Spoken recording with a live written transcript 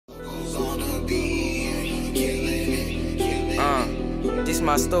This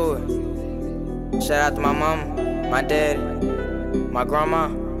my story. Shout out to my mama, my daddy, my grandma,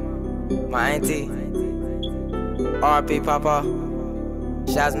 my auntie, RP Papa.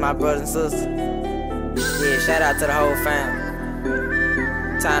 Shout out to my brothers and sisters. Yeah, shout out to the whole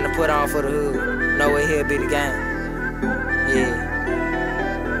fam. Time to put on for the hood. Know what here be the game. Yeah.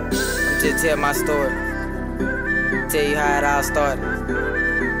 I'm just tell my story. Tell you how it all started.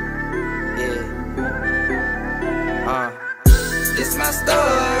 Yeah. This my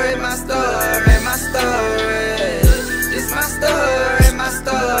story, my story, my story. This my story, my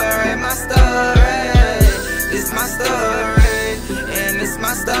story, my story. This my story, and it's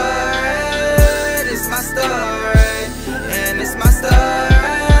my story. This my story, and it's my story.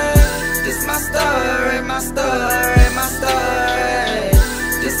 This my story, my story, my story.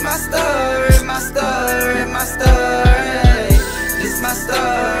 This my story, my story, my story. This my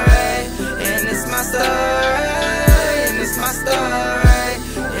story, and it's my story. It's my story,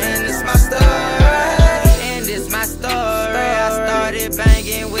 and it's my story, and it's my story. I started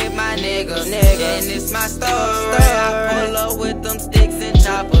banging with my niggas, and it's my story. I pull up with them sticks and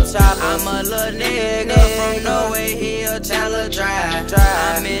choppers. I'm a little nigga from nowhere here, Chandler Drive.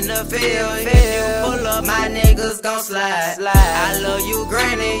 I'm in the field, if you pull up, my niggas gon' slide. I love you,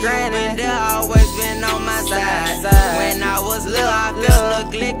 granny, you been there, always been on my side. When I was little, I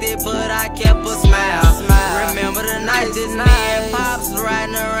felt neglected, but I kept a smile. Remember the night, just me and Pops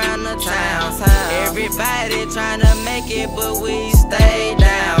riding around the town. Everybody tryna make it, but we stay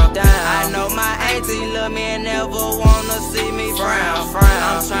down. I know my auntie love me and never wanna see me frown.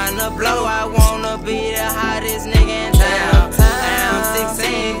 I'm tryna blow, I wanna be the hottest nigga in town. I'm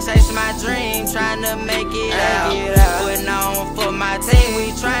 16, chasing my dream, tryna make it out. Putting on for my team,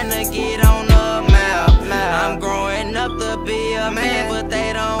 we tryna get on the map. I'm growing up to be a man, but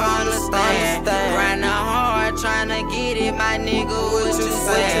they don't understand. Grinding hard, tryna get it, my nigga, what you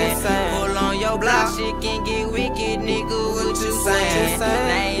saying? Pull on your block, shit can get wicked, nigga, what you saying?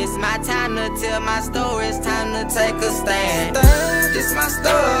 Now it's my time to tell my story, it's time to take a stand. This my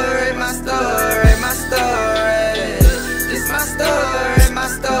story, my story, my story. This my story, my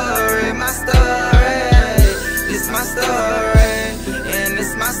story, my story. This my story, and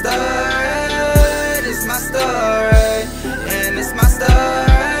it's my story. This my story, and it's my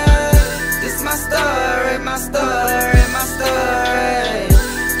story. This my story, my story, my story.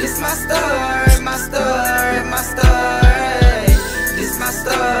 This my story, my story, my story. This my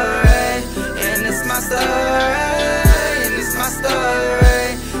story, and it's my story. And it's my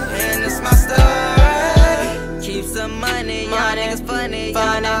story, and it's my story. Keep some money, y'all niggas funny.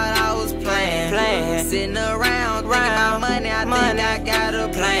 Y'all thought I was playing. Sitting around thinking about money, I think I got a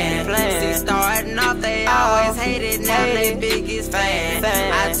plan. See, starting off, they always hated, now they biggest fan.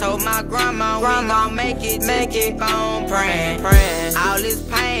 I told my grandma we gon' make it, just keep on praying. All this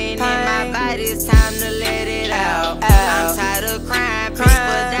pain in my body, it's time to let it out. I'm tired of crying, people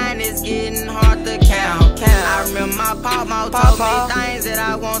dying, it's getting hard to count. I remember my papa told me things that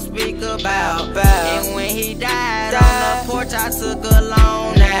I won't speak about. And when he died on the porch, I took a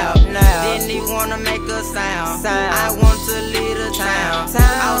long nap. Didn't even wanna make a sound. I wanted to leave the town.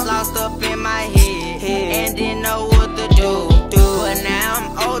 I was lost up in my head and didn't know what to do. But now I'm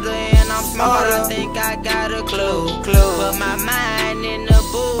older and I'm smart, I think I got a clue. Put my mind in the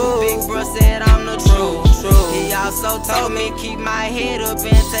booth, big bro said I'm the truth. He also told me keep my head up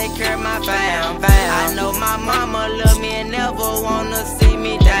and take care of my fam. I know my mama love me and never wanna see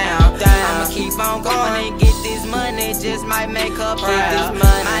me down. I'ma keep on going and get this money, just might make her proud.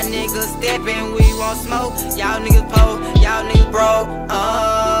 My niggas steppin', we won't smoke. Y'all niggas po, y'all niggas broke.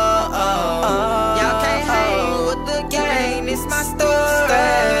 Y'all can't hang with the gang, it's my story.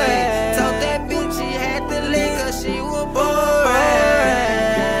 Told that bitch she had to leave cause she was boring.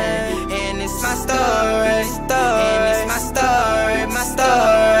 And it's my story, and it's my story, my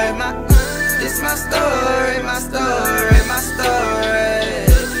story, my this my story, my story, my story.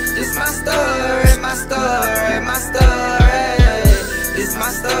 This my story, my story, my story. This my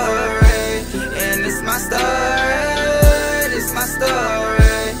story, and it's my story. This my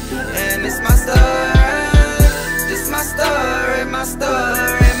story, and it's my story. This my story, my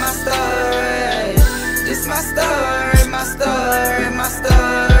story, my story. This my story, my story, my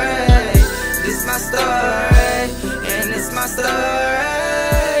story. This my story, and it's my story.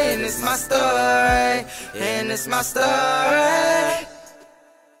 And it's my story, and it's my story.